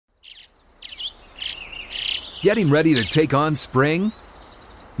Getting ready to take on spring?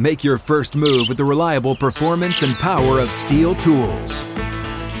 Make your first move with the reliable performance and power of Steel tools.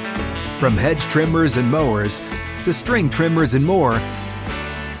 From hedge trimmers and mowers to string trimmers and more,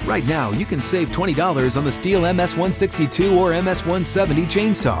 right now you can save $20 on the Steel MS-162 or MS-170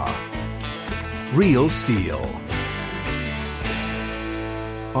 chainsaw. Real Steel.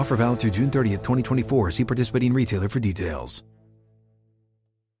 Offer valid through June 30th, 2024. See participating retailer for details.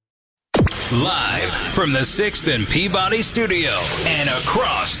 Live from the 6th and Peabody Studio and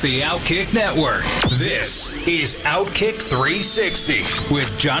across the Outkick Network, this is Outkick 360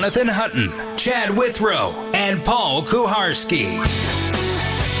 with Jonathan Hutton, Chad Withrow, and Paul Kuharsky.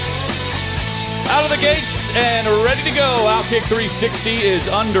 Out of the gates and ready to go. Outkick 360 is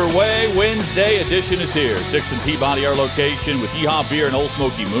underway. Wednesday edition is here. 6th and Peabody, our location, with Yeehaw Beer and Old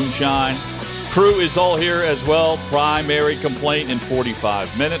Smoky Moonshine. Crew is all here as well. Primary complaint in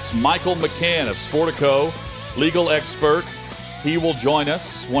 45 minutes. Michael McCann of Sportico, legal expert. He will join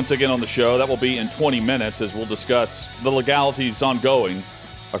us once again on the show. That will be in 20 minutes as we'll discuss the legalities ongoing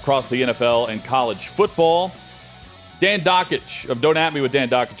across the NFL and college football. Dan Dockich of Don't At Me with Dan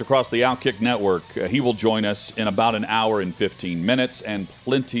Dockich across the Outkick Network. He will join us in about an hour and 15 minutes, and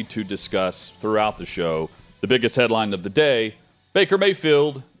plenty to discuss throughout the show. The biggest headline of the day, Baker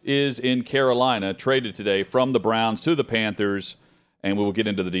Mayfield is in Carolina, traded today from the Browns to the Panthers, and we will get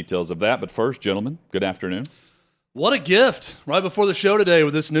into the details of that. But first, gentlemen, good afternoon. What a gift right before the show today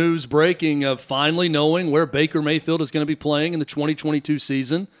with this news breaking of finally knowing where Baker Mayfield is going to be playing in the 2022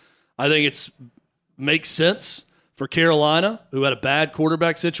 season. I think it makes sense for Carolina, who had a bad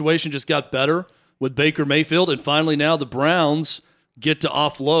quarterback situation, just got better with Baker Mayfield, and finally now the Browns get to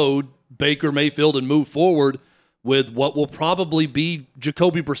offload Baker Mayfield and move forward with what will probably be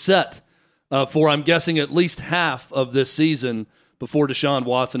Jacoby Brissett for, I'm guessing, at least half of this season before Deshaun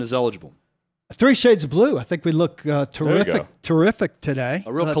Watson is eligible. Three shades of blue. I think we look terrific today.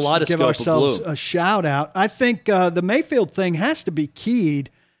 A real Let's kaleidoscope give ourselves of blue. a shout out. I think the Mayfield thing has to be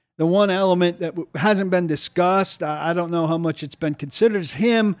keyed. The one element that hasn't been discussed, I don't know how much it's been considered, is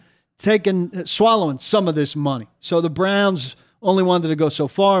him swallowing some of this money. So the Browns only wanted to go so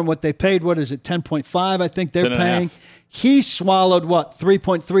far, and what they paid, what is it, 10.5? I think they're paying. He swallowed what,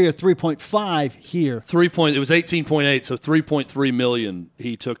 3.3 or 3.5 here? It was 18.8, so 3.3 million.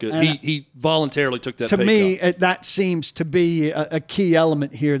 He took it. He voluntarily took that. To pay me, cut. that seems to be a key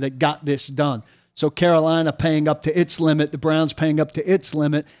element here that got this done. So Carolina paying up to its limit, the Browns paying up to its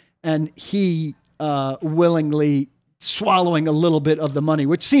limit, and he willingly swallowing a little bit of the money,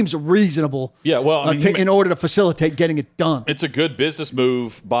 which seems reasonable. Yeah, well, in order to facilitate getting it done. It's a good business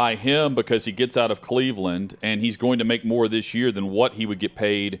move by him because he gets out of Cleveland and he's going to make more this year than what he would get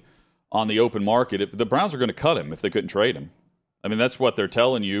paid on the open market. The Browns are going to cut him if they couldn't trade him. I mean, that's what they're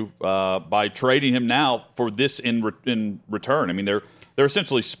telling you by trading him now for this in return. I mean, they're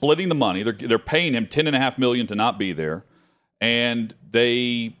essentially splitting the money. They're paying him $10.5 million to not be there, and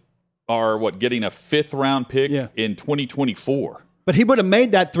they are getting a 5th-round pick in 2024. But he would have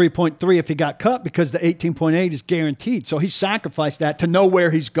made that 3.3 if he got cut because the 18.8 is guaranteed. So he sacrificed that to know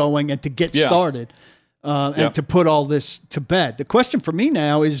where he's going and to get started and to put all this to bed. The question for me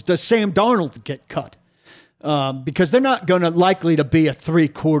now is, does Sam Darnold get cut? Because they're not going to likely to be a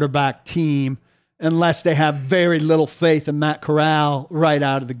 3-quarterback team unless they have very little faith in Matt Corral right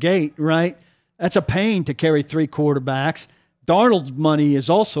out of the gate, right? That's a pain to carry 3 quarterbacks. Darnold's money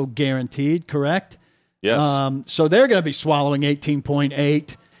is also guaranteed, correct? Yes. So they're going to be swallowing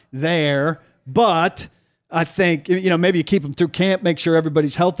 18.8 there. But I think, maybe you keep them through camp, make sure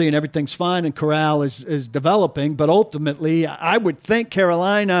everybody's healthy and everything's fine, and Corral is developing. But ultimately, I would think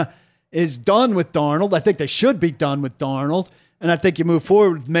Carolina is done with Darnold. I think they should be done with Darnold. And I think you move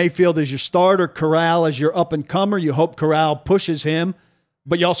forward with Mayfield as your starter, Corral as your up-and-comer. You hope Corral pushes him.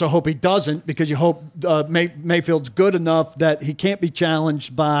 But you also hope he doesn't, because you hope Mayfield's good enough that he can't be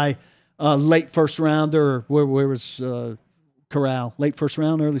challenged by late first rounder. Where was Corral? Late first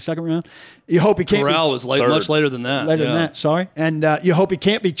round, early second round? You hope he can't. Corral was late, much later than that. Later than that, sorry. And you hope he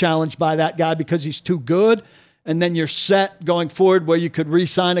can't be challenged by that guy because he's too good. And then you're set going forward where you could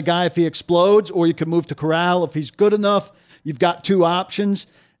re-sign a guy if he explodes, or you could move to Corral if he's good enough. You've got 2 options.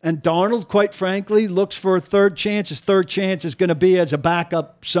 And Darnold, quite frankly, looks for a third chance. His third chance is going to be as a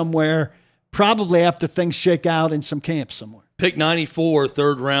backup somewhere, probably after things shake out in some camp somewhere. Pick 94,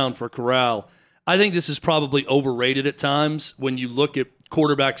 3rd round for Corral. I think this is probably overrated at times when you look at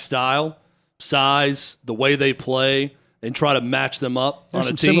quarterback style, size, the way they play, and try to match them up on a team. There's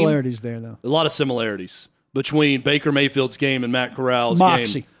some similarities there, though. A lot of similarities between Baker Mayfield's game and Matt Corral's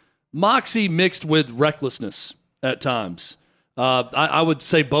game. Moxie mixed with recklessness at times. I would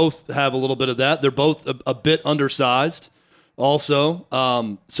say both have a little bit of that. They're both a bit undersized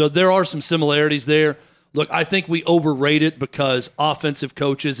also. So there are some similarities there. Look, I think we overrate it because offensive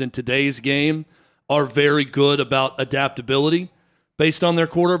coaches in today's game are very good about adaptability based on their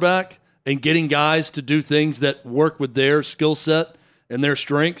quarterback and getting guys to do things that work with their skill set and their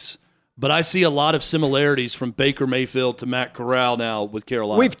strengths. But I see a lot of similarities from Baker Mayfield to Matt Corral now with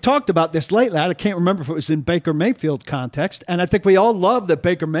Carolina. We've talked about this lately. I can't remember if it was in Baker Mayfield context. And I think we all love that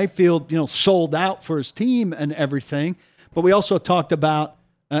Baker Mayfield, sold out for his team and everything. But we also talked about,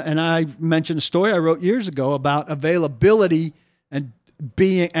 and I mentioned a story I wrote years ago about availability and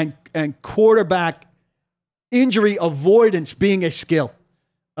being and quarterback injury avoidance being a skill.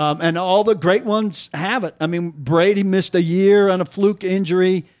 And all the great ones have it. I mean, Brady missed a year on a fluke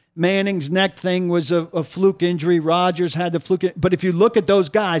injury. Manning's neck thing was a fluke injury. Rodgers had the fluke. But if you look at those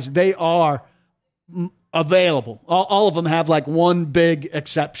guys, they are available. All of them have like one big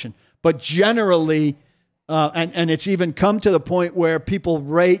exception. But generally, and it's even come to the point where people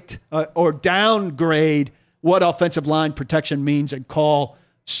rate or downgrade what offensive line protection means and call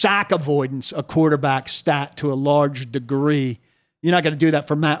sack avoidance a quarterback stat to a large degree. You're not going to do that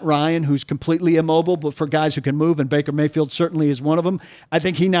for Matt Ryan, who's completely immobile, but for guys who can move, and Baker Mayfield certainly is one of them. I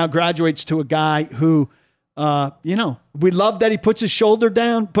think he now graduates to a guy who, we love that he puts his shoulder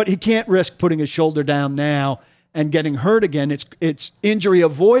down, but he can't risk putting his shoulder down now and getting hurt again. It's injury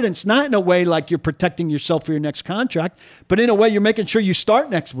avoidance, not in a way like you're protecting yourself for your next contract, but in a way you're making sure you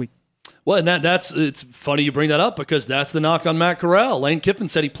start next week. Well, and it's funny you bring that up because that's the knock on Matt Corral. Lane Kiffin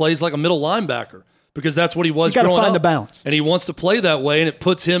said he plays like a middle linebacker, because that's what he was growing up. You got to find the balance. And he wants to play that way, and it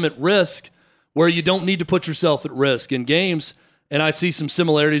puts him at risk where you don't need to put yourself at risk in games. And I see some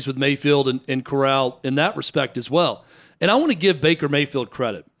similarities with Mayfield and Corral in that respect as well. And I want to give Baker Mayfield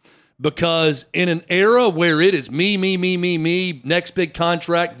credit because in an era where it is me, next big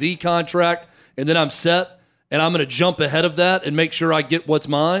contract, the contract, and then I'm set, and I'm going to jump ahead of that and make sure I get what's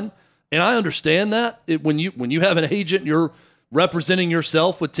mine. And I understand that. When you have an agent, you're representing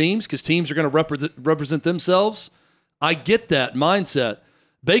yourself with teams because teams are going to represent themselves. I get that mindset.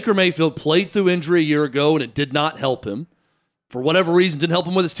 Baker Mayfield played through injury a year ago, and it did not help him. For whatever reason, didn't help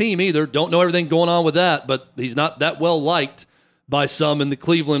him with his team either. Don't know everything going on with that, but he's not that well liked by some in the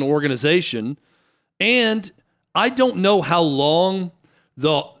Cleveland organization. And I don't know how long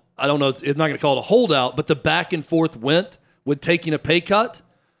I don't know, it's not going to call it a holdout, but the back and forth went with taking a pay cut,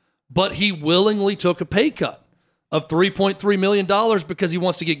 but he willingly took a pay cut of $3.3 million because he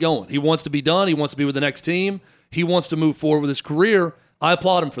wants to get going. He wants to be done. He wants to be with the next team. He wants to move forward with his career. I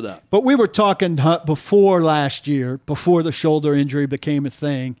applaud him for that. But we were talking before last year, before the shoulder injury became a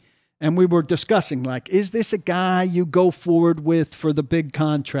thing, and we were discussing, is this a guy you go forward with for the big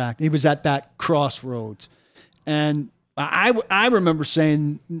contract? He was at that crossroads. And I remember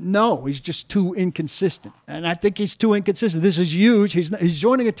saying, no, he's just too inconsistent. And I think he's too inconsistent. This is huge. He's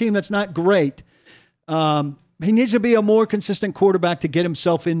joining a team that's not great. He needs to be a more consistent quarterback to get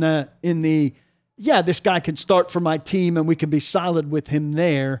himself in the this guy can start for my team and we can be solid with him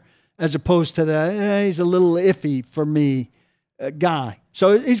there, as opposed to he's a little iffy for me guy.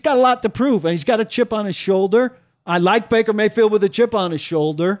 So he's got a lot to prove, and he's got a chip on his shoulder. I like Baker Mayfield with a chip on his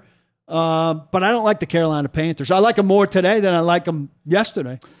shoulder, but I don't like the Carolina Panthers. I like them more today than I like them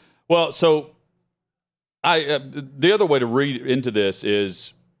yesterday. Well, so the other way to read into this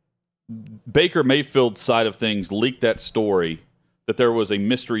is Baker Mayfield's side of things leaked that story that there was a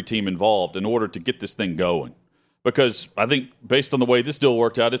mystery team involved in order to get this thing going. Because I think based on the way this deal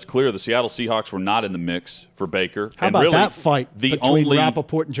worked out, it's clear the Seattle Seahawks were not in the mix for Baker. How about that fight between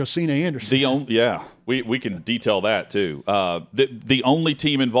Rappaport and Josina Anderson? We can detail that too. The only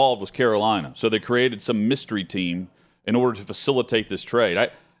team involved was Carolina. So they created some mystery team in order to facilitate this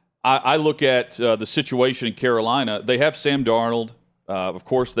trade. I look at the situation in Carolina. They have Sam Darnold. Of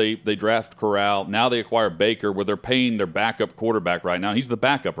course, they draft Corral. Now they acquire Baker, where they're paying their backup quarterback right now. He's the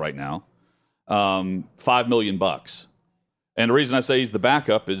backup right now, $5 million. And the reason I say he's the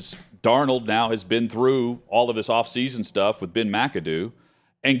backup is Darnold now has been through all of his offseason stuff with Ben McAdoo.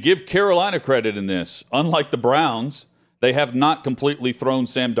 And give Carolina credit in this. Unlike the Browns, they have not completely thrown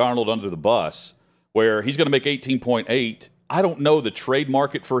Sam Darnold under the bus, where he's going to make $18.8. I don't know the trade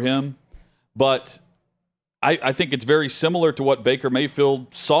market for him, but I think it's very similar to what Baker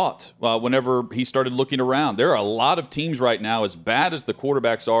Mayfield sought whenever he started looking around. There are a lot of teams right now, as bad as the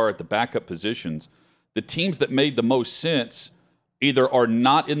quarterbacks are at the backup positions, the teams that made the most sense either are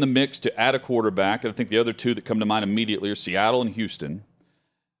not in the mix to add a quarterback. I think the other two that come to mind immediately are Seattle and Houston.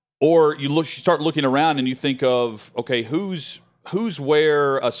 Or you start looking around and you think of, okay, who's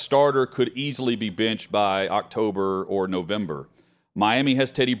where a starter could easily be benched by October or November. Miami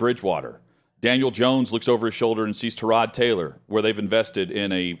has Teddy Bridgewater. Daniel Jones looks over his shoulder and sees Tyrod Taylor, where they've invested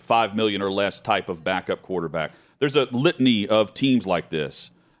in a $5 million or less type of backup quarterback. There's a litany of teams like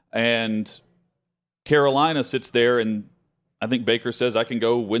this. And Carolina sits there, and I think Baker says, I can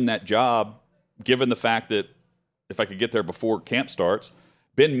go win that job, given the fact that if I could get there before camp starts.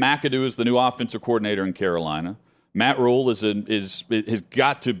 Ben McAdoo is the new offensive coordinator in Carolina. Matt Rule has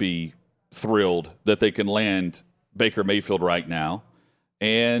got to be thrilled that they can land Baker Mayfield right now.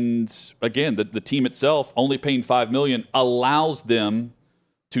 And again, the team itself only paying $5 million allows them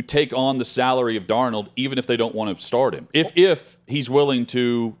to take on the salary of Darnold, even if they don't want to start him. If he's willing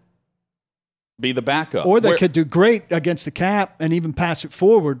to be the backup. Or they could do great against the cap and even pass it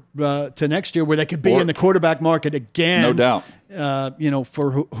forward to next year where they could be in the quarterback market again. No doubt.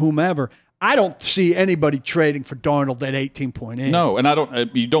 For whomever. I don't see anybody trading for Darnold at 18.8. No,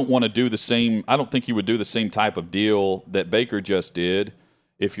 and you don't want to do the same. I don't think you would do the same type of deal that Baker just did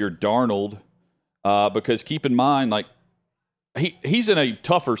if you're Darnold, because keep in mind, like he's in a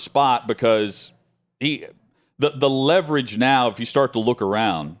tougher spot because the leverage now, if you start to look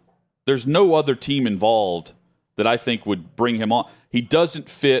around, there's no other team involved that I think would bring him on. He doesn't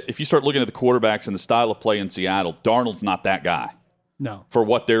fit. If you start looking at the quarterbacks and the style of play in Seattle, Darnold's not that guy. No. For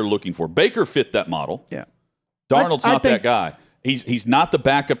what they're looking for. Baker fit that model. Yeah. Darnold's not that guy. He's not the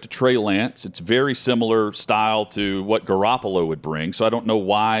backup to Trey Lance. It's very similar style to what Garoppolo would bring. So I don't know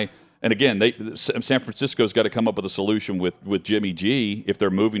why. And again, San Francisco's got to come up with a solution with Jimmy G if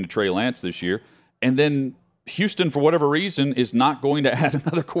they're moving to Trey Lance this year. And then Houston, for whatever reason, is not going to add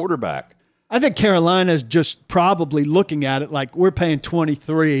another quarterback. I think Carolina's just probably looking at it like we're paying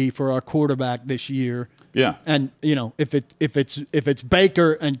 23 for our quarterback this year. Yeah. And if it's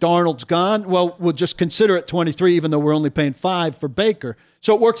Baker and Darnold's gone, well, we'll just consider it 23 even though we're only paying 5 for Baker.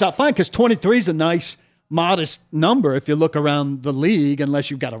 So it works out fine because 23 is a nice modest number if you look around the league,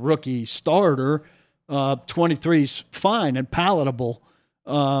 unless you've got a rookie starter. 23 is fine and palatable.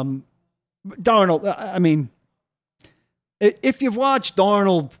 Darnold, I mean, if you've watched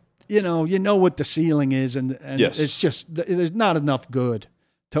Darnold, you know what the ceiling is, and yes. It's just there's not enough good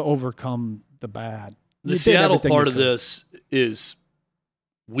to overcome the bad. The Seattle part of this is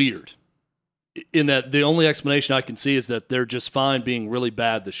weird in that the only explanation I can see is that they're just fine being really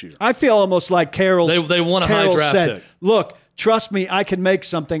bad this year. I feel almost like Carroll. They want a high draft pick. Look, trust me, I can make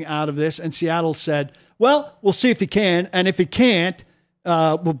something out of this. And Seattle said, well, we'll see if he can. And if he can't,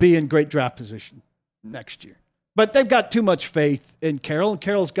 we'll be in great draft position next year. But they've got too much faith in Carroll, and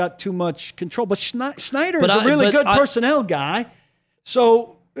Carroll's got too much control. But Snyder is a really good personnel guy.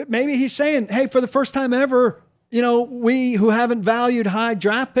 So maybe he's saying, hey, for the first time ever, we who haven't valued high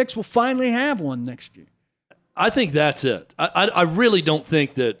draft picks will finally have one next year. I think that's it. I really don't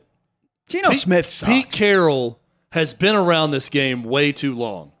think that Geno Smith sucks. Pete Carroll has been around this game way too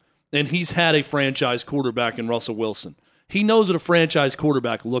long, and he's had a franchise quarterback in Russell Wilson. He knows what a franchise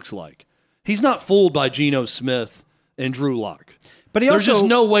quarterback looks like. He's not fooled by Geno Smith and Drew Lock. But there's just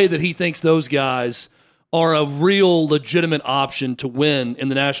no way that he thinks those guys are a real legitimate option to win in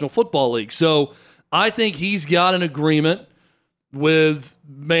the National Football League. So I think he's got an agreement with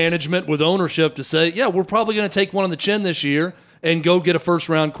management, with ownership to say, yeah, we're probably going to take one on the chin this year and go get a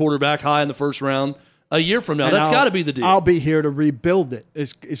first-round quarterback high in the first round a year from now. And that's got to be the deal. I'll be here to rebuild it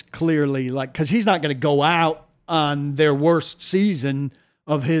is clearly like, because he's not going to go out on their worst season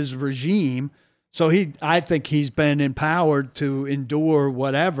of his regime. So I think he's been empowered to endure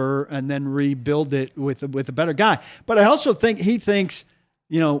whatever and then rebuild it with a better guy. But I also think he thinks,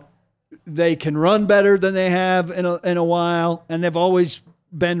 they can run better than they have in a while, and they've always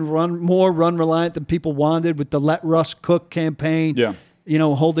been more run reliant than people wanted with the Let Russ Cook campaign. Yeah.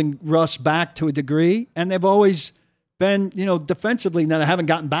 Holding Russ back to a degree, and they've always been, defensively. Now they haven't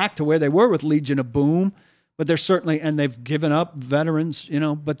gotten back to where they were with Legion of Boom. But they're certainly, and they've given up veterans,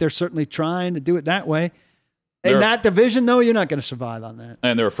 but they're certainly trying to do it that way. In that division, though, you're not going to survive on that.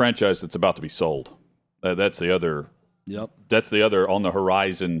 And they're a franchise that's about to be sold. That's the other. Yep. That's the other on the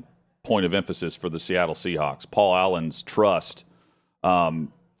horizon point of emphasis for the Seattle Seahawks. Paul Allen's trust.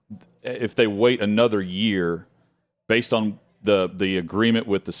 If they wait another year, based on the agreement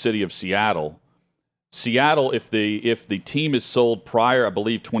with the city of Seattle, if the team is sold prior, I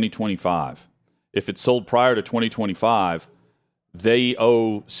believe 2025. If it's sold prior to 2025, they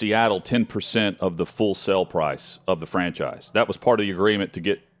owe Seattle 10% of the full sale price of the franchise. That was part of the agreement to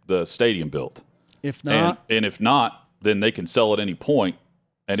get the stadium built. If not, and if not, then they can sell at any point,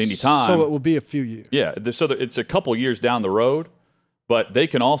 at any time. So it will be a few years. Yeah, so it's a couple years down the road, but they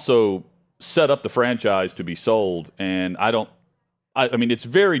can also set up the franchise to be sold. And I mean, it's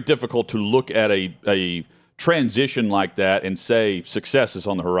very difficult to look at a transition like that and say success is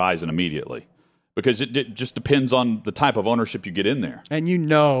on the horizon immediately, because it just depends on the type of ownership you get in there. And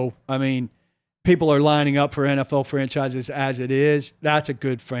I mean, people are lining up for NFL franchises as it is. That's a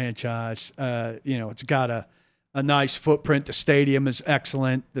good franchise. It's got a nice footprint. The stadium is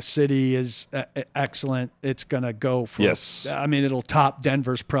excellent. The city is excellent. It's going to go for, yes. I mean, it'll top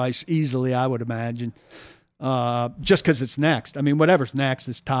Denver's price easily, I would imagine, just because it's next. I mean, whatever's next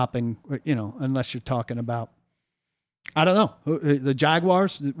is topping, unless you're talking about, I don't know, the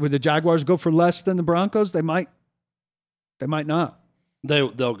Jaguars. Would the Jaguars go for less than the Broncos? They might not. They'll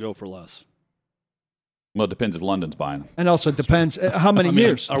go for less. Well, it depends if London's buying them. And also it depends how many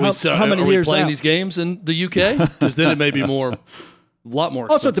years. Are we playing out? these games in the UK? Because then it may be a lot more expensive.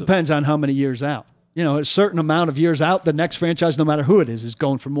 Also, it depends on how many years out. A certain amount of years out, the next franchise, no matter who it is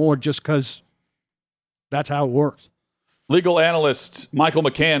going for more just because that's how it works. Legal analyst Michael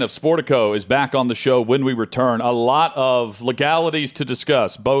McCann of Sportico is back on the show when we return. A lot of legalities to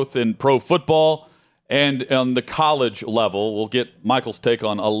discuss, both in pro football and on the college level. We'll get Michael's take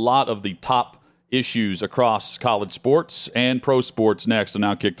on a lot of the top issues across college sports and pro sports next on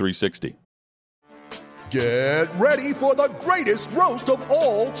Outkick 360. Get ready for the greatest roast of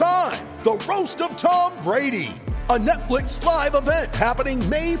all time, the Roast of Tom Brady, a Netflix live event happening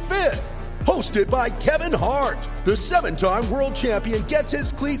May 5th. Hosted by Kevin Hart, the 7-time world champion gets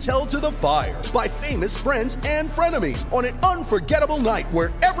his cleats held to the fire by famous friends and frenemies on an unforgettable night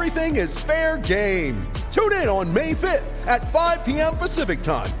where everything is fair game. Tune in on May 5th at 5 p.m. Pacific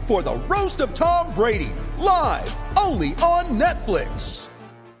time for the Roast of Tom Brady, live only on Netflix.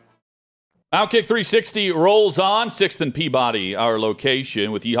 Outkick 360 rolls on. 6th and Peabody, our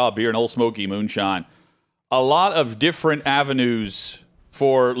location, with Yeehaw Beer and Old Smoky Moonshine. A lot of different avenues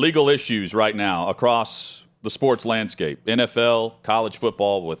for legal issues right now across the sports landscape. NFL, college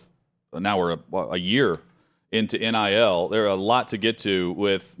football, with now we're a year into NIL. There are a lot to get to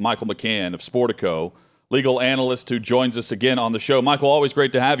with Michael McCann of Sportico, legal analyst who joins us again on the show. Michael, always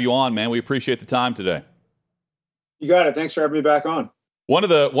great to have you on, man. We appreciate the time today. You got it. Thanks for having me back on. One of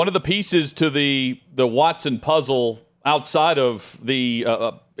the pieces to the Watson puzzle outside of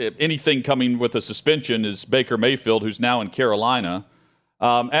the anything coming with a suspension is Baker Mayfield, who's now in Carolina.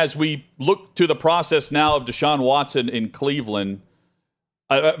 As we look to the process now of Deshaun Watson in Cleveland,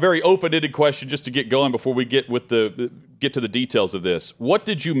 a very open-ended question just to get going before we get to the details of this. What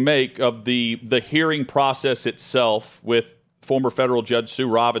did you make of the hearing process itself with former federal judge Sue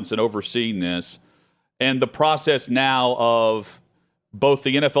Robinson overseeing this, and the process now of both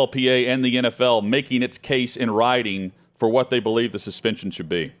the NFLPA and the NFL making its case in writing for what they believe the suspension should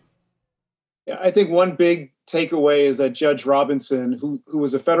be? Yeah, I think one big takeaway is that Judge Robinson, who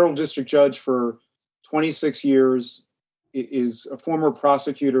was a federal district judge for 26 years, is a former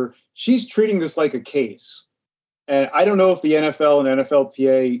prosecutor. She's treating this like a case. And I don't know if the NFL and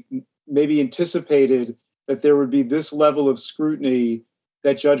NFLPA maybe anticipated that there would be this level of scrutiny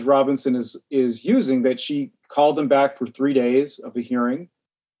that Judge Robinson is using, that she called them back for 3 days of a hearing,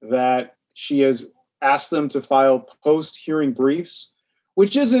 that she has asked them to file post-hearing briefs,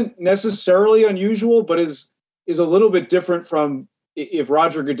 which isn't necessarily unusual, but is a little bit different from if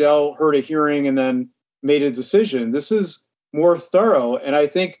Roger Goodell heard a hearing and then made a decision. This is more thorough. And I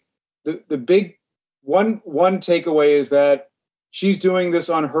think the big one takeaway is that she's doing this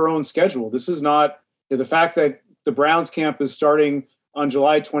on her own schedule. This is not the fact that the Browns camp is starting on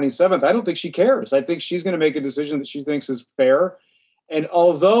July 27th. I don't think she cares. I think she's going to make a decision that she thinks is fair. And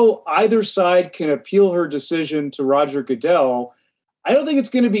although either side can appeal her decision to Roger Goodell, I don't think it's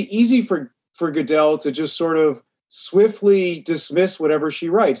going to be easy for Goodell to just sort of swiftly dismiss whatever she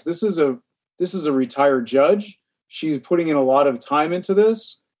writes. This is a retired judge. She's putting in a lot of time into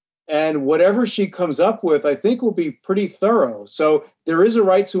this. And whatever she comes up with, I think will be pretty thorough. So there is a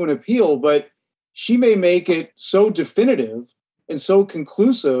right to an appeal, but she may make it so definitive and so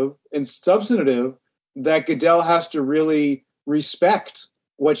conclusive and substantive that Goodell has to really respect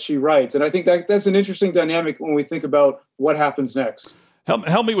what she writes. And I think that's an interesting dynamic when we think about what happens next.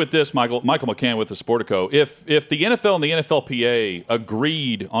 Help me with this, Michael McCann with the Sportico. If the NFL and the NFLPA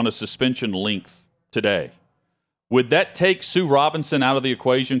agreed on a suspension length today, would that take Sue Robinson out of the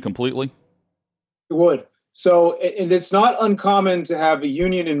equation completely? It would. So, and it's not uncommon to have a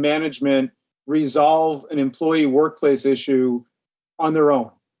union and management resolve an employee workplace issue on their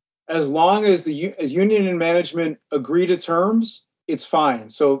own. As long as as union and management agree to terms, it's fine.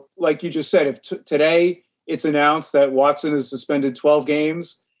 So like you just said, if today it's announced that Watson is suspended 12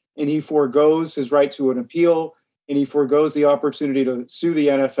 games and he forgoes his right to an appeal and he forgoes the opportunity to sue the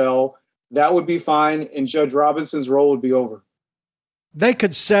NFL, that would be fine. And Judge Robinson's role would be over. They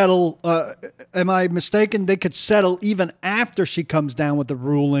could settle. Am I mistaken? They could settle even after she comes down with the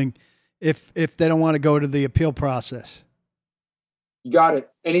ruling if they don't want to go to the appeal process. You got it.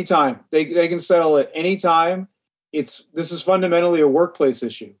 Anytime. They can settle at any time. This is fundamentally a workplace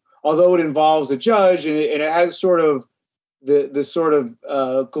issue, although it involves a judge and it has sort of the sort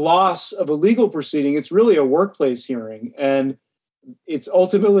of gloss of a legal proceeding. It's really a workplace hearing, and it's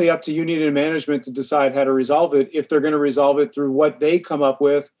ultimately up to union and management to decide how to resolve it, if they're going to resolve it through what they come up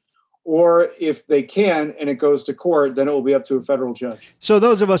with, or if they can and it goes to court, then it will be up to a federal judge. So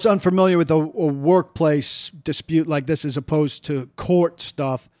those of us unfamiliar with a workplace dispute like this as opposed to court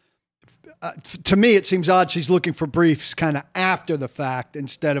stuff, to me it seems odd she's looking for briefs kind of after the fact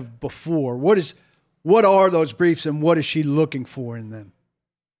instead of before. What are those briefs and what is she looking for in them?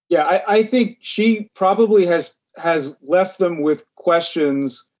 Yeah, I think she probably has left them with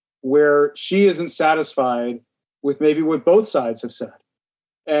questions where she isn't satisfied with maybe what both sides have said.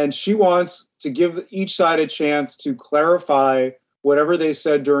 And she wants to give each side a chance to clarify whatever they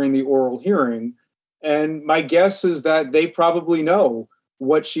said during the oral hearing. And my guess is that they probably know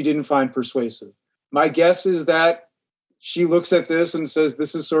what she didn't find persuasive. My guess is that she looks at this and says,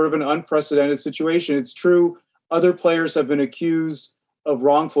 this is sort of an unprecedented situation. It's true, other players have been accused of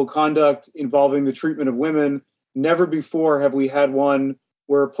wrongful conduct involving the treatment of women. Never before have we had one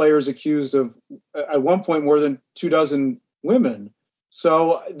where a player is accused of, at one point, more than 24 women.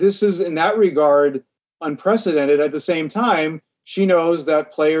 So this is, in that regard, unprecedented. At the same time, she knows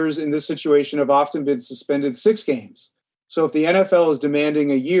that players in this situation have often been suspended 6 games. So if the NFL is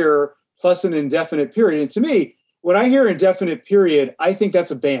demanding a year plus an indefinite period, and to me, when I hear indefinite period, I think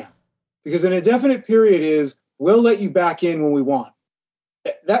that's a ban. Because an indefinite period is, we'll let you back in when we want.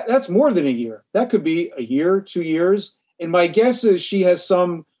 That's more than a year. That could be a year, 2 years. And my guess is she has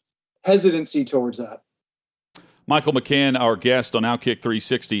some hesitancy towards that. Michael McCann, our guest on Outkick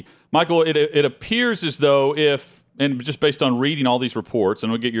 360. Michael, it appears as though and just based on reading all these reports,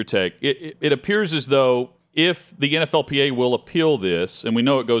 and we'll get your take, it appears as though if the NFLPA will appeal this, and we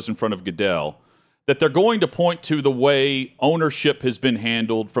know it goes in front of Goodell, that they're going to point to the way ownership has been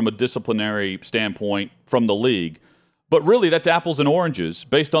handled from a disciplinary standpoint from the league. But really, that's apples and oranges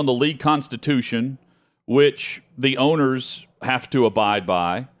based on the league constitution, which the owners have to abide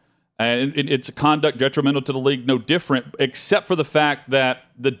by. And it's a conduct detrimental to the league, no different, except for the fact that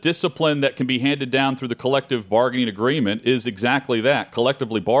the discipline that can be handed down through the collective bargaining agreement is exactly that,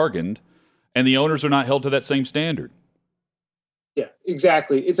 collectively bargained, and the owners are not held to that same standard. Yeah,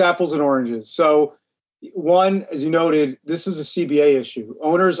 exactly. It's apples and oranges. So, one, as you noted, this is a CBA issue.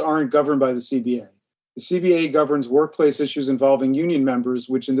 Owners aren't governed by the CBA. The CBA governs workplace issues involving union members,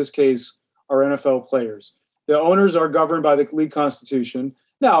 which in this case are NFL players. The owners are governed by the league constitution.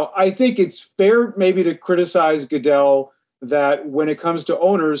 Now, I think it's fair maybe to criticize Goodell that when it comes to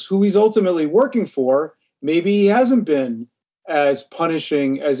owners who he's ultimately working for, maybe he hasn't been as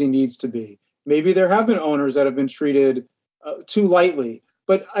punishing as he needs to be. Maybe there have been owners that have been treated too lightly.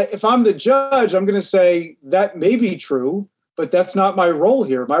 But if I'm the judge, I'm going to say that may be true, but that's not my role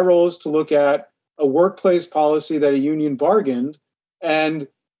here. My role is to look at a workplace policy that a union bargained. And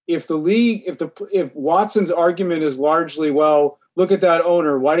if the league, if Watson's argument is largely, well, look at that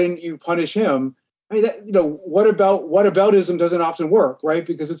owner, why didn't you punish him? I mean, whataboutism doesn't often work, right?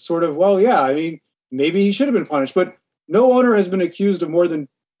 Because it's sort of, well, yeah, I mean, maybe he should have been punished, but no owner has been accused of more than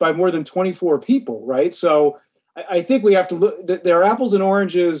 24 people, right? So I think we have to look, there are apples and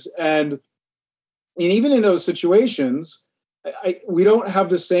oranges, and even in those situations, we don't have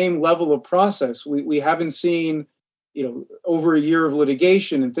the same level of process. We haven't seen, over a year of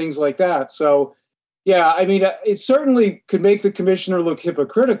litigation and things like that. So, yeah, I mean, it certainly could make the commissioner look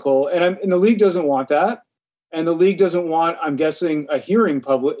hypocritical, and the league doesn't want that. And the league doesn't want, I'm guessing, a hearing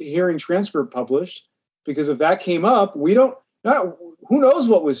transcript published, because if that came up, who knows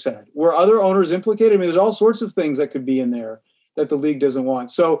what was said? Were other owners implicated? I mean, there's all sorts of things that could be in there that the league doesn't want.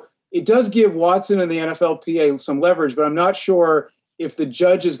 So it does give Watson and the NFLPA some leverage, but I'm not sure if the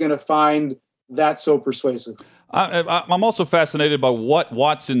judge is going to find that so persuasive. I'm also fascinated by what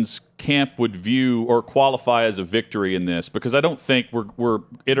Watson's camp would view or qualify as a victory in this, because I don't think we're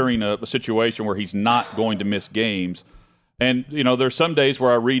entering a situation where he's not going to miss games. And, there's some days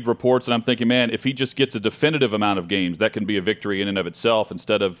where I read reports and I'm thinking, man, if he just gets a definitive amount of games, that can be a victory in and of itself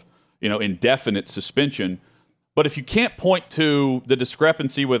instead of, indefinite suspension. But if you can't point to the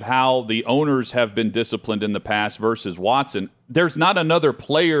discrepancy with how the owners have been disciplined in the past versus Watson, there's not another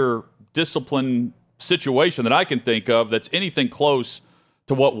player discipline situation that I can think of that's anything close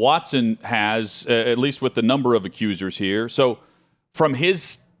to what Watson has, at least with the number of accusers here. So from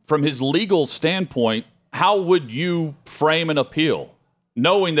his legal standpoint, how would you frame an appeal?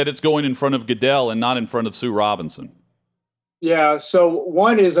 knowing that it's going in front of Goodell and not in front of Sue Robinson? Yeah. So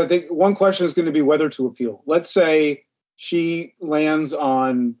I think one question is going to be whether to appeal. Let's say she lands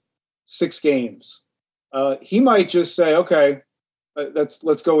on 6 games. He might just say, okay,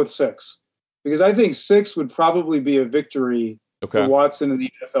 let's go with 6, because I think 6 would probably be a victory for Watson and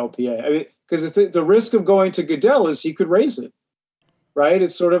the NFLPA. I mean, because the risk of going to Goodell is he could raise it, right?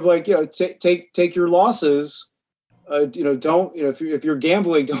 It's sort of like, take your losses. Don't, if you're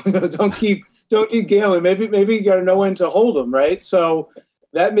gambling, don't keep gambling. Maybe you got to know when to hold them, right? So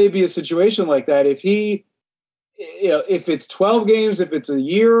that may be a situation like that. If if it's 12 games, if it's a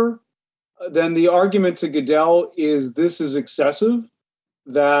year, then the argument to Goodell is this is excessive,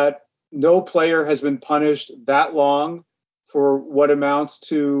 that no player has been punished that long for what amounts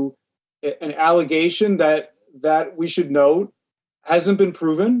to an allegation that we should note hasn't been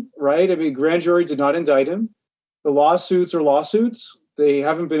proven, right? I mean, grand jury did not indict him. The lawsuits are lawsuits. They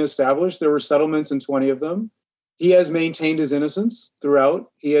haven't been established. There were settlements in 20 of them. He has maintained his innocence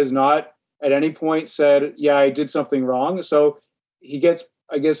throughout. He has not at any point said, yeah, I did something wrong. So he gets,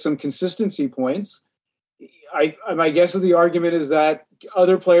 I guess, some consistency points. My guess of the argument is that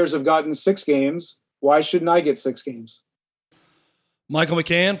other players have gotten 6 games. Why shouldn't I get 6 games? Michael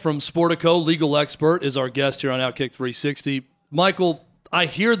McCann from Sportico, legal expert, is our guest here on Outkick 360. Michael, I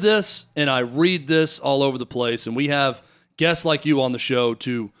hear this and I read this all over the place, and we have guests like you on the show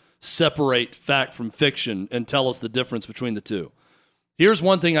to separate fact from fiction and tell us the difference between the two. Here's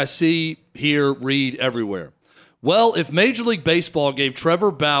one thing I see, hear, read everywhere. Well, if Major League Baseball gave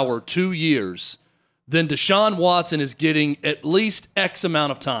Trevor Bauer 2 years, then Deshaun Watson is getting at least X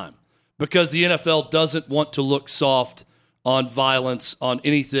amount of time because the NFL doesn't want to look soft on violence, on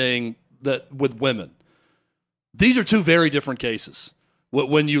anything that with women. These are 2 very different cases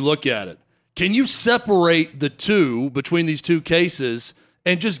when you look at it. Can you separate the two between these 2 cases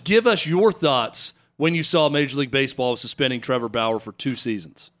and just give us your thoughts when you saw Major League Baseball suspending Trevor Bauer for 2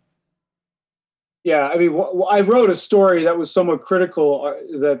 seasons? Yeah, I mean, I wrote a story that was somewhat critical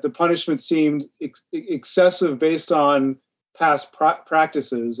that the punishment seemed excessive based on past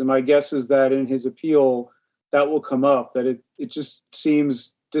practices. And my guess is that in his appeal, that will come up, that it just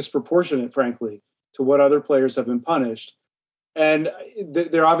seems disproportionate, frankly, to what other players have been punished. And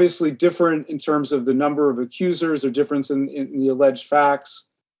they're obviously different in terms of the number of accusers or difference in the alleged facts.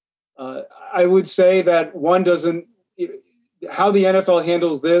 I would say that one doesn't, how the NFL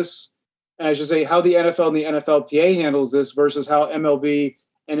handles this, and I should say how the NFL and the NFLPA handles this versus how MLB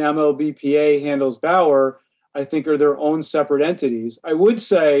and MLBPA handles Bauer, I think are their own separate entities. I would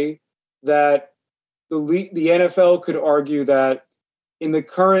say that the NFL could argue that in the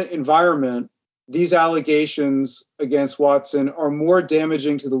current environment, these allegations against Watson are more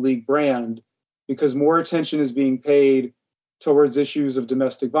damaging to the league brand because more attention is being paid towards issues of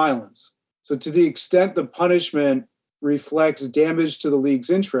domestic violence. So to the extent the punishment reflects damage to the league's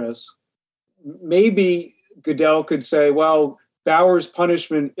interests, maybe Goodell could say, well, Bauer's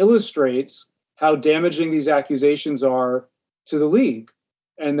punishment illustrates how damaging these accusations are to the league,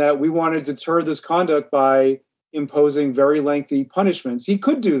 and that we want to deter this conduct by imposing very lengthy punishments. He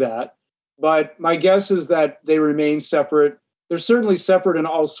could do that, but my guess is that they remain separate. They're certainly separate in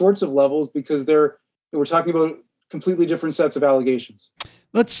all sorts of levels because we're talking about completely different sets of allegations.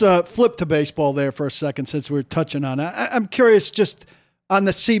 Let's flip to baseball there for a second since we're touching on it. I'm curious, just on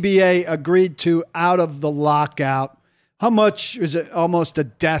the CBA agreed to out of the lockout, how much is it almost a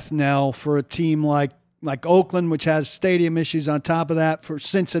death knell for a team like Oakland, which has stadium issues on top of that, for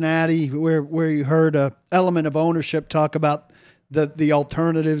Cincinnati, where you heard an element of ownership talk about the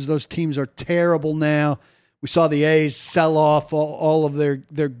alternatives. Those teams are terrible now. We saw the A's sell off all of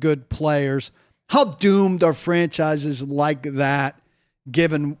their good players. How doomed are franchises like that,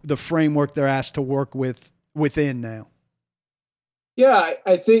 given the framework they're asked to work within now? Yeah,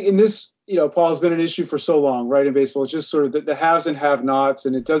 I think in this, Paul, has been an issue for so long, right, in baseball. It's just sort of the haves and have-nots,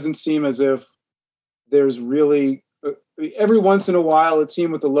 and it doesn't seem as if there's really every once in a while a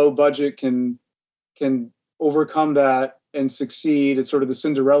team with a low budget can overcome that and succeed. It's sort of the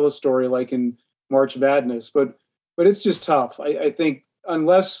Cinderella story, like in March Madness, but it's just tough. I think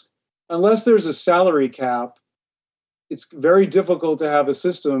unless there's a salary cap, it's very difficult to have a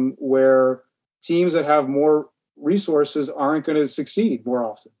system where teams that have more resources aren't going to succeed more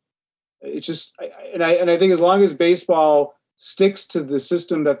often. It's just, and I think as long as baseball sticks to the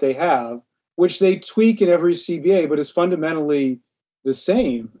system that they have, which they tweak in every CBA, but is fundamentally the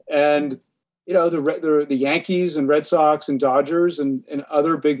same. And, the Yankees and Red Sox and Dodgers and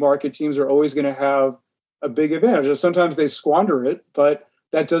other big market teams are always going to have a big advantage. Sometimes they squander it, but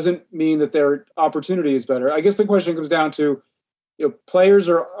that doesn't mean that their opportunity is better. I guess the question comes down to, players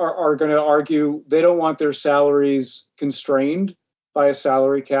are going to argue they don't want their salaries constrained by a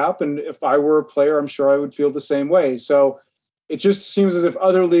salary cap. And if I were a player, I'm sure I would feel the same way. So it just seems as if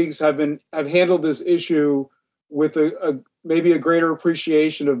other leagues have handled this issue with maybe a greater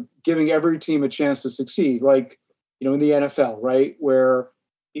appreciation of giving every team a chance to succeed, like, in the NFL, right? Where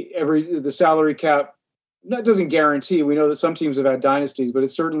the salary cap, that doesn't guarantee. We know that some teams have had dynasties, but it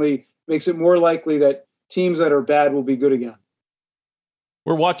certainly makes it more likely that teams that are bad will be good again.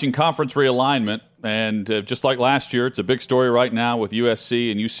 We're watching conference realignment, and just like last year, it's a big story right now with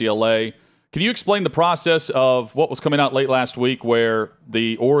USC and UCLA. Can you explain the process of what was coming out late last week where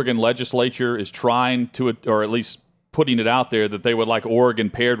the Oregon legislature is trying to, or at least putting it out there, that they would like Oregon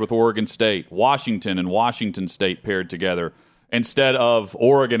paired with Oregon State, Washington and Washington State paired together, instead of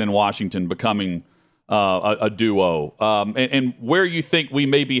Oregon and Washington becoming a duo? And where you think we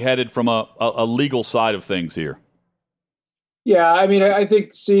may be headed from a legal side of things here? Yeah, I mean, I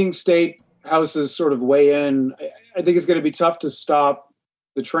think seeing state houses sort of weigh in, I think it's going to be tough to stop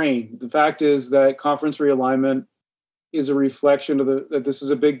the train. The fact is that conference realignment is a reflection of that this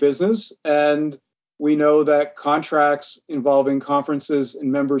is a big business. And we know that contracts involving conferences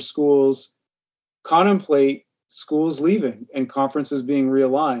and member schools contemplate schools leaving and conferences being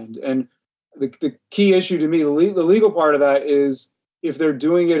realigned. And the key issue to me, the legal part of that, is if they're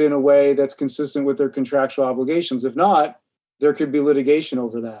doing it in a way that's consistent with their contractual obligations. If not, there could be litigation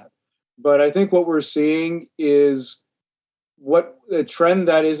over that. But I think what we're seeing is a trend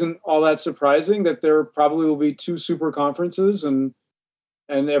that isn't all that surprising, that there probably will be two super conferences and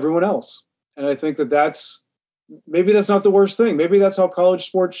everyone else. And I think that's not the worst thing. Maybe that's how college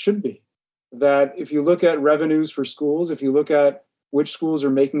sports should be. That if you look at revenues for schools, if you look at which schools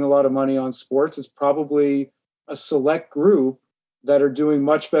are making a lot of money on sports, it's probably a select group that are doing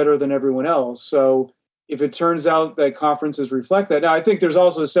much better than everyone else. So if it turns out that conferences reflect that. Now, I think there's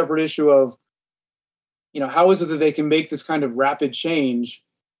also a separate issue of, how is it that they can make this kind of rapid change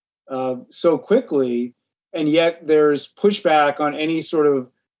so quickly, and yet there's pushback on any sort of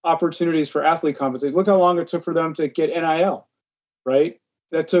opportunities for athlete compensation. Look how long it took for them to get NIL, right?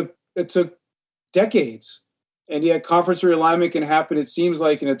 It took decades, and yet conference realignment can happen, it seems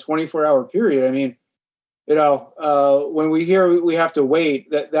like, in a 24-hour period. I mean, when we hear we have to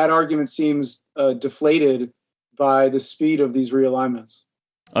wait, that argument seems deflated by the speed of these realignments.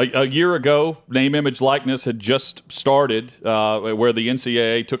 A year ago, name, image, likeness had just started, where the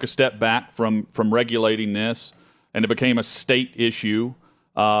NCAA took a step back from regulating this, and it became a state issue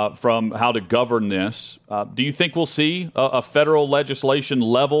from how to govern this. Do you think we'll see a federal legislation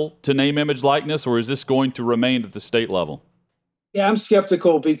level to name, image, likeness, or is this going to remain at the state level? Yeah, I'm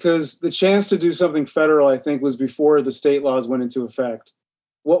skeptical, because the chance to do something federal, I think, was before the state laws went into effect.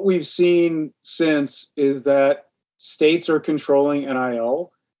 What we've seen since is that states are controlling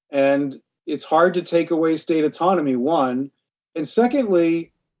NIL, and it's hard to take away state autonomy, one. And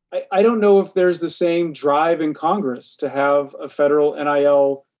secondly, I don't know if there's the same drive in Congress to have a federal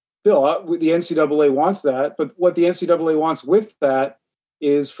NIL bill. The NCAA wants that, but what the NCAA wants with that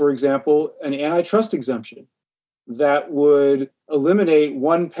is, for example, an antitrust exemption that would eliminate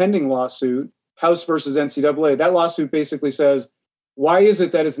one pending lawsuit, House versus NCAA. That lawsuit basically says, why is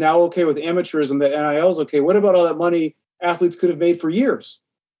it that it's now okay with amateurism, that NIL is okay? What about all that money athletes could have made for years,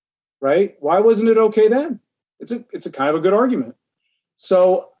 right? Why wasn't it okay then? It's a kind of a good argument.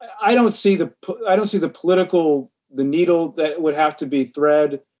 So I don't see the needle that would have to be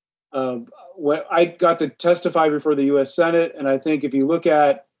thread. When I got to testify before the U.S. Senate, and I think if you look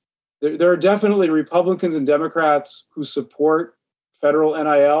at, there are definitely Republicans and Democrats who support federal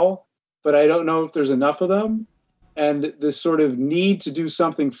NIL, but I don't know if there's enough of them. And the sort of need to do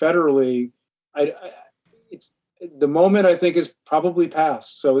something federally, it's the moment, I think, is probably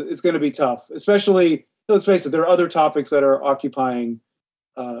past. So it's going to be tough, especially, let's face it, there are other topics that are occupying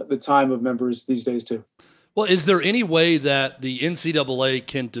the time of members these days too. Well, is there any way that the NCAA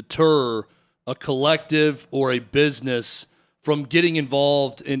can deter a collective or a business from getting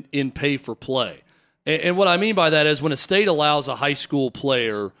involved in pay for play? And what I mean by that is when a state allows a high school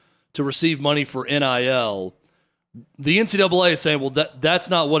player to receive money for NIL, the NCAA is saying, well, that's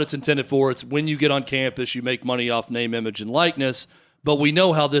not what it's intended for. It's when you get on campus, you make money off name, image, and likeness. But we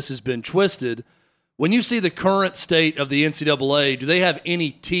know how this has been twisted. When you see the current state of the NCAA, do they have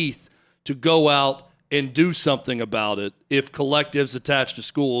any teeth to go out and do something about it if collectives attached to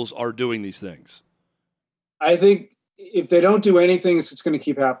schools are doing these things? I think if they don't do anything, it's going to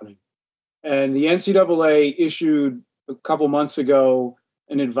keep happening. And the NCAA issued a couple months ago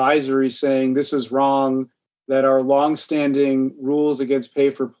an advisory saying this is wrong, that our longstanding rules against pay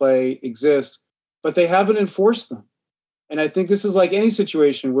for play exist, but they haven't enforced them. And I think this is like any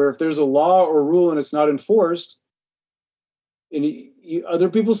situation where if there's a law or rule and it's not enforced, and other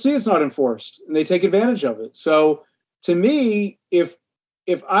people see it's not enforced and they take advantage of it. So to me, if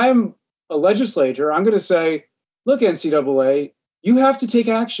I'm a legislator, I'm going to say, look, NCAA, you have to take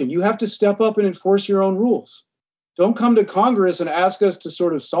action. You have to step up and enforce your own rules. Don't come to Congress and ask us to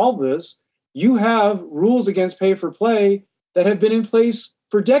sort of solve this. You have rules against pay for play that have been in place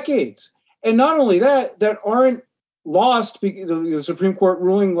for decades. And not only that aren't lost. The Supreme Court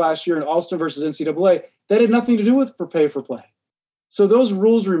ruling last year in Alston versus NCAA, that had nothing to do with pay for play. So those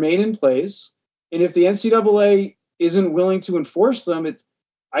rules remain in place. And if the NCAA isn't willing to enforce them,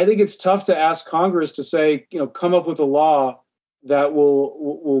 I think it's tough to ask Congress to say, come up with a law that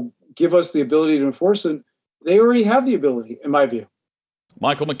will give us the ability to enforce it. They already have the ability, in my view.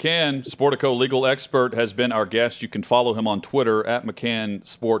 Michael McCann, Sportico legal expert, has been our guest. You can follow him on Twitter at McCann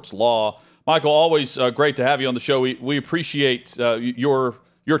Sports Law. Michael, always great to have you on the show. We appreciate your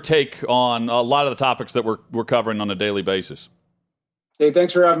take on a lot of the topics that we're covering on a daily basis. Hey,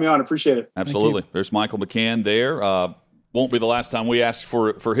 thanks for having me on. Appreciate it. Absolutely. There's Michael McCann there. Won't be the last time we ask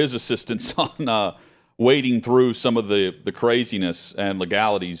for his assistance on wading through some of the craziness and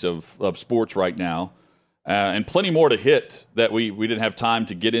legalities of sports right now. And plenty more to hit that we didn't have time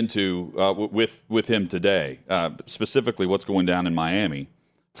to get into with him today, specifically what's going down in Miami,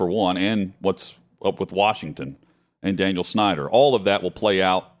 for one, and what's up with Washington and Daniel Snyder. All of that will play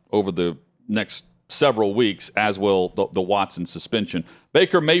out over the next several weeks, as will the Watson suspension.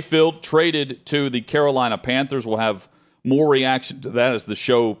 Baker Mayfield traded to the Carolina Panthers. We'll have more reaction to that as the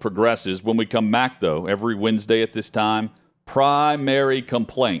show progresses. When we come back, though, every Wednesday at this time, primary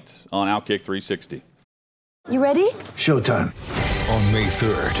complaint on Outkick 360. You ready? Showtime. On May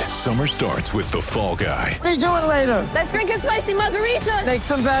 3rd, summer starts with The Fall Guy. Let's do it later. Let's drink a spicy margarita. Make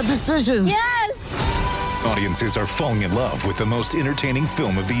some bad decisions. Yes. Audiences are falling in love with the most entertaining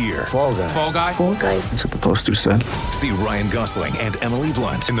film of the year. Fall Guy. Fall Guy? Fall Guy. That's what the poster said. See Ryan Gosling and Emily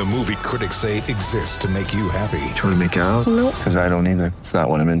Blunt in the movie critics say exists to make you happy. Trying to make it out? Nope. Because I don't either. It's not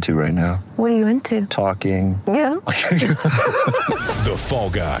what I'm into right now. What are you into? Talking. Yeah. The Fall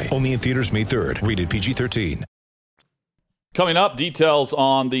Guy. Only in theaters May 3rd. Rated PG-13. Coming up, details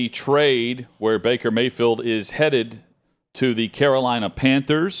on the trade where Baker Mayfield is headed to the Carolina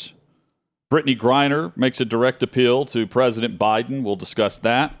Panthers. Brittany Griner makes a direct appeal to President Biden. We'll discuss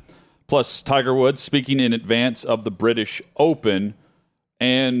that. Plus, Tiger Woods speaking in advance of the British Open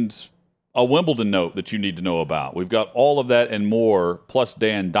and a Wimbledon note that you need to know about. We've got all of that and more, plus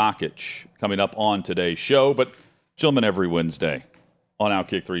Dan Dockich coming up on today's show. But, gentlemen, every Wednesday on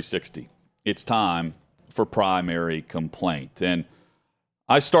Outkick 360, it's time for primary complaint. And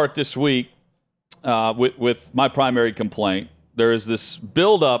I start this week with my primary complaint. There is this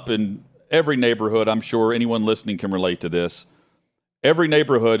buildup in every neighborhood. I'm sure anyone listening can relate to this. Every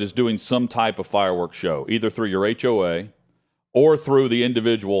neighborhood is doing some type of fireworks show, either through your HOA or through the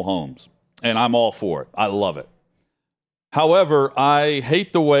individual homes. And I'm all for it. I love it. However, I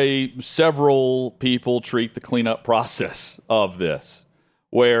hate the way several people treat the cleanup process of this,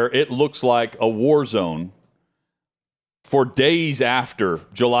 where it looks like a war zone for days after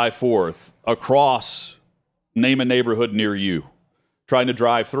July 4th across name a neighborhood near you, trying to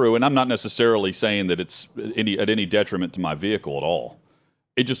drive through. And I'm not necessarily saying that it's at any detriment to my vehicle at all.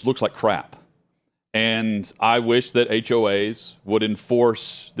 It just looks like crap. And I wish that HOAs would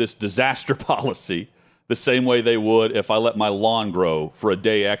enforce this disaster policy the same way they would if I let my lawn grow for a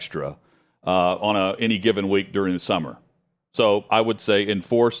day extra on any given week during the summer. So I would say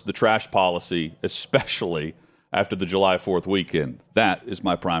enforce the trash policy, especially after the July 4th weekend. That is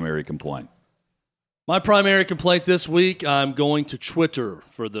my primary complaint. My primary complaint this week, I'm going to Twitter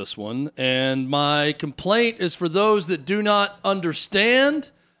for this one. And my complaint is for those that do not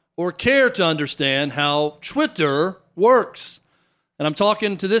understand or care to understand how Twitter works. And I'm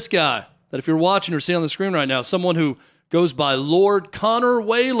talking to this guy that if you're watching or seeing on the screen right now, someone who goes by Lord Connor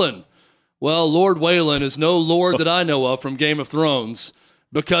Whalen. Well, Lord Whalen is no Lord that I know of from Game of Thrones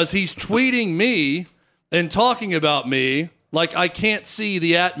because he's tweeting me and talking about me like I can't see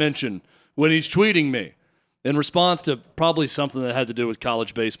the @ mention when he's tweeting me in response to probably something that had to do with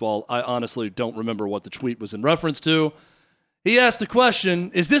college baseball. I honestly don't remember what the tweet was in reference to. He asked the question,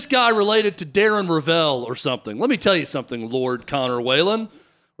 is this guy related to Darren Rovell or something? Let me tell you something, Lord Connor Whalen.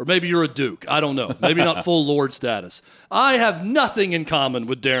 Or maybe you're a Duke. I don't know. Maybe not full Lord status. I have nothing in common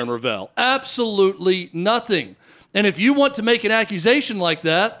with Darren Rovell. Absolutely nothing. And if you want to make an accusation like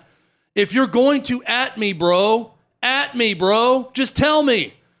that, if you're going to @ me, bro, just tell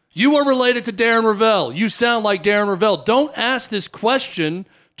me. You are related to Darren Rovell. You sound like Darren Rovell. Don't ask this question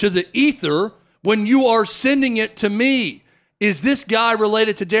to the ether when you are sending it to me. Is this guy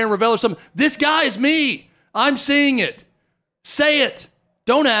related to Darren Rovell or something? This guy is me. I'm seeing it. Say it.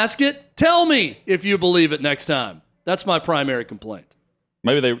 Don't ask it. Tell me if you believe it next time. That's my primary complaint.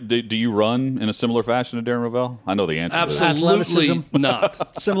 Maybe do you run in a similar fashion to Darren Rovell? I know the answer. Absolutely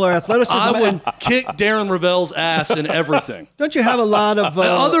not. Similar athleticism. I would kick Darren Rovell's ass in everything. Don't you have a lot of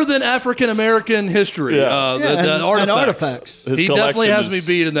other than African American history? and artifacts. He definitely has me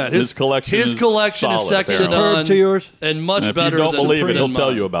beat in that. His collection is second on to yours, and much and better. If you don't believe it, he'll mine.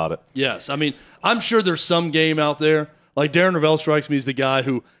 tell you about it. Yes, I mean I'm sure there's some game out there. Like Darren Rovell strikes me as the guy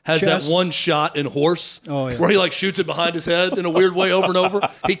who has that one shot in horse where he like shoots it behind his head in a weird way over and over.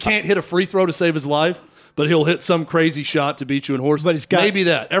 He can't hit a free throw to save his life, but he'll hit some crazy shot to beat you in horse. But he's got, maybe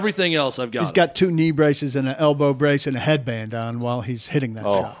that. Everything else I've got. He's got 2 knee braces and an elbow brace and a headband on while he's hitting that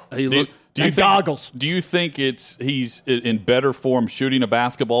shot. And goggles. Do you think he's in better form shooting a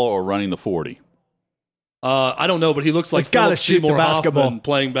basketball or running the 40? I don't know, but he looks like Philip Seymour Hoffman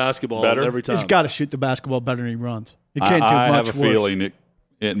playing basketball every time. He's got to shoot the basketball better than he runs. He can't do much I have a worse. feeling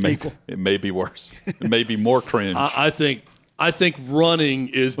it may be worse. It may be more cringe. I think running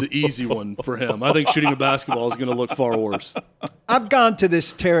is the easy one for him. I think shooting a basketball is going to look far worse. I've gone to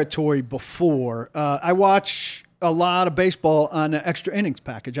this territory before. I watch a lot of baseball on the extra innings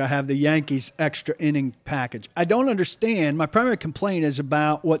package. I have the Yankees extra inning package. I don't understand. My primary complaint is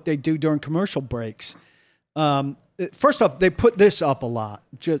about what they do during commercial breaks. First off, they put this up a lot,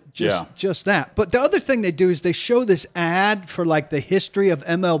 just that. But the other thing they do is they show this ad for like the history of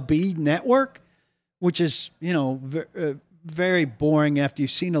MLB Network, which is, very boring after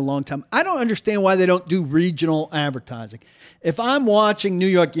you've seen it a long time. I don't understand why they don't do regional advertising. If I'm watching New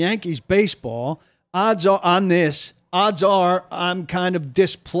York Yankees baseball, odds are I'm kind of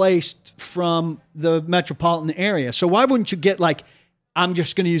displaced from the metropolitan area. So why wouldn't you get I'm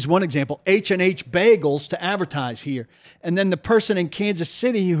just going to use one example, H&H Bagels to advertise here. And then the person in Kansas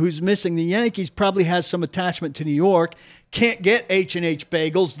City who's missing the Yankees probably has some attachment to New York, can't get H&H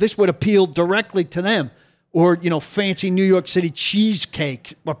Bagels. This would appeal directly to them. Or, fancy New York City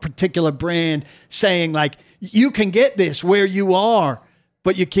cheesecake, a particular brand saying you can get this where you are,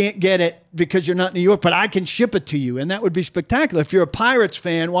 but you can't get it because you're not in New York, but I can ship it to you. And that would be spectacular. If you're a Pirates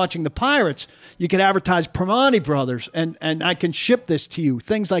fan watching the Pirates, you could advertise Primanti Brothers and I can ship this to you,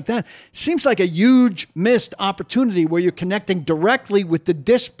 things like that. Seems like a huge missed opportunity where you're connecting directly with the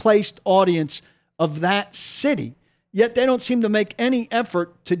displaced audience of that city. Yet they don't seem to make any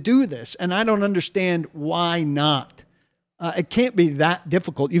effort to do this. And I don't understand why not. It can't be that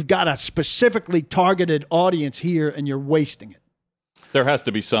difficult. You've got a specifically targeted audience here and you're wasting it. There has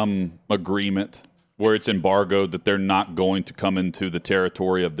to be some agreement where it's embargoed that they're not going to come into the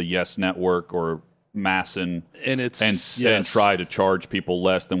territory of the Yes Network or Masson and try to charge people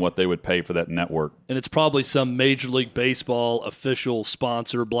less than what they would pay for that network. And it's probably some Major League Baseball official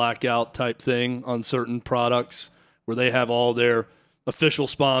sponsor blackout type thing on certain products where they have all their official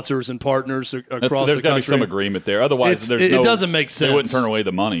sponsors and partners across the country. There's got to be some agreement there. Otherwise, it doesn't make sense. They wouldn't turn away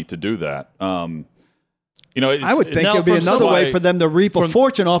the money to do that. I would think it would be another way for them to reap a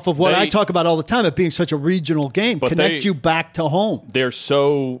fortune off of what I talk about all the time, it being such a regional game, connect you back to home. They're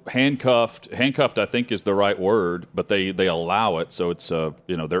so handcuffed, I think is the right word, but they allow it, so it's,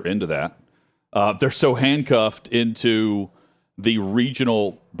 they're into that. They're so handcuffed into the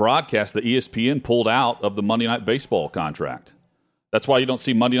regional broadcast that ESPN pulled out of the Monday Night Baseball contract. That's why you don't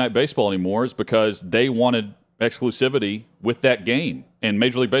see Monday Night Baseball anymore, is because they wanted exclusivity with that game, and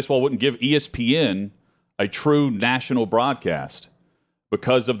Major League Baseball wouldn't give ESPN a true national broadcast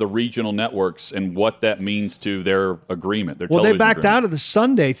because of the regional networks and what that means to their agreement. They backed out of the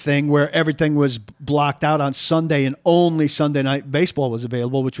Sunday thing where everything was blocked out on Sunday and only Sunday Night Baseball was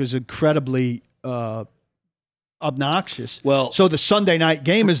available, which was incredibly obnoxious. So the Sunday night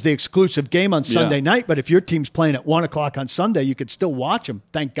game is the exclusive game on Sunday night, but if your team's playing at 1 o'clock on Sunday, you could still watch them.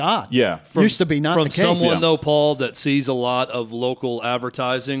 Thank God. Yeah. Used to be not the case. From someone, though, Paul, that sees a lot of local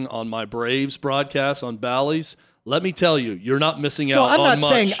advertising on my Braves broadcast on Bally's, let me tell you, you're not missing out on much. I'm not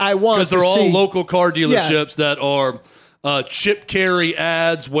saying I want to see. Because they're all local car dealerships that are Chip Carey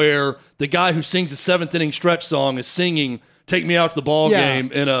ads where the guy who sings the 7th inning stretch song is singing "Take Me Out to the Ball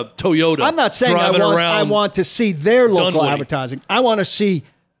Game" in a Toyota. I'm not saying I want to see their local advertising. I want to see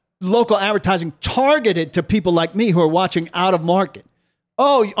local advertising targeted to people like me who are watching out of market.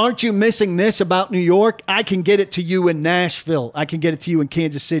 Oh, aren't you missing this about New York? I can get it to you in Nashville. I can get it to you in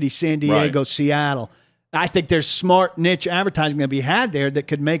Kansas City, San Diego, Seattle. I think there's smart niche advertising that be had there that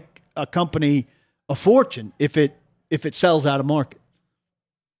could make a company a fortune if it sells out of market.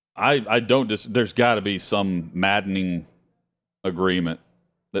 There's got to be some maddening agreement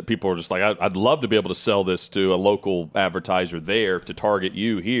that people are just like, I'd love to be able to sell this to a local advertiser there to target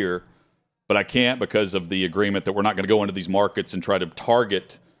you here, but I can't because of the agreement that we're not going to go into these markets and try to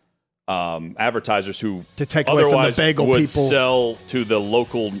target advertisers who to take away from the bagel would people sell to the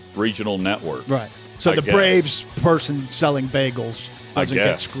local regional network. Right. So the Braves person selling bagels doesn't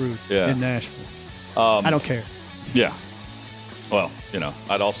get screwed in Nashville. I don't care. Yeah. Well,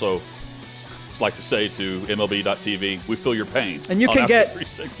 I'd also like to say to MLB.TV, we feel your pain. And you can get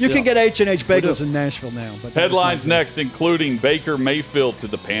H&H Bagels in Nashville now. But headlines next, including Baker Mayfield to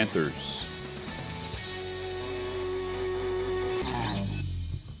the Panthers.